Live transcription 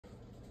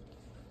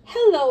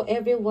Hello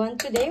everyone,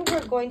 today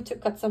we're going to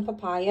cut some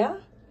papaya.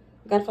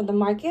 Got from the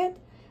market.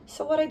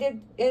 So what I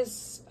did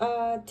is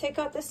take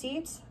out the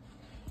seeds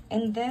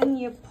and then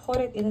you put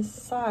it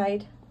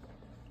inside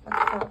a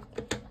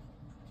cup.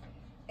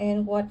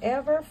 And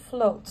whatever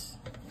floats,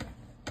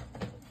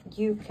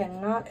 you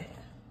cannot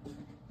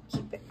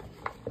keep it.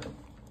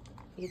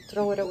 You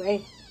throw it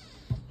away.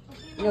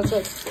 No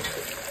good.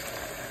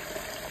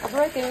 Up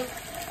right there.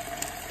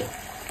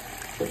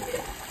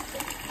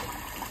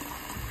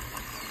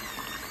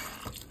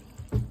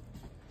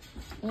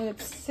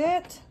 That's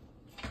it.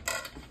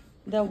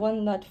 The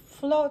one that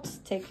floats,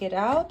 take it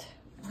out.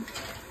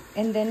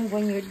 And then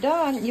when you're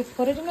done, you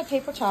put it in a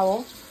paper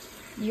towel.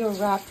 You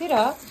wrap it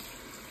up.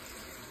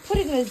 Put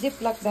it in a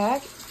Ziploc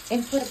bag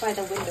and put it by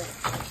the window.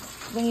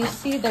 When you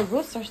see the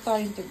roots are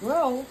starting to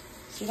grow,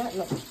 see that?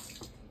 Look.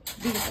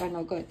 These are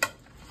no good.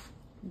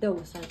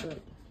 Those are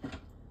good.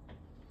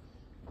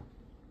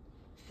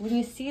 When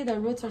you see the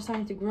roots are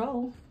starting to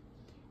grow,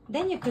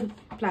 then you can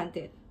plant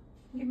it.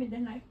 Give me the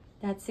knife.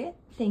 That's it.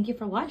 Thank you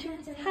for watching.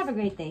 Have a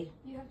great day.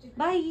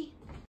 Bye.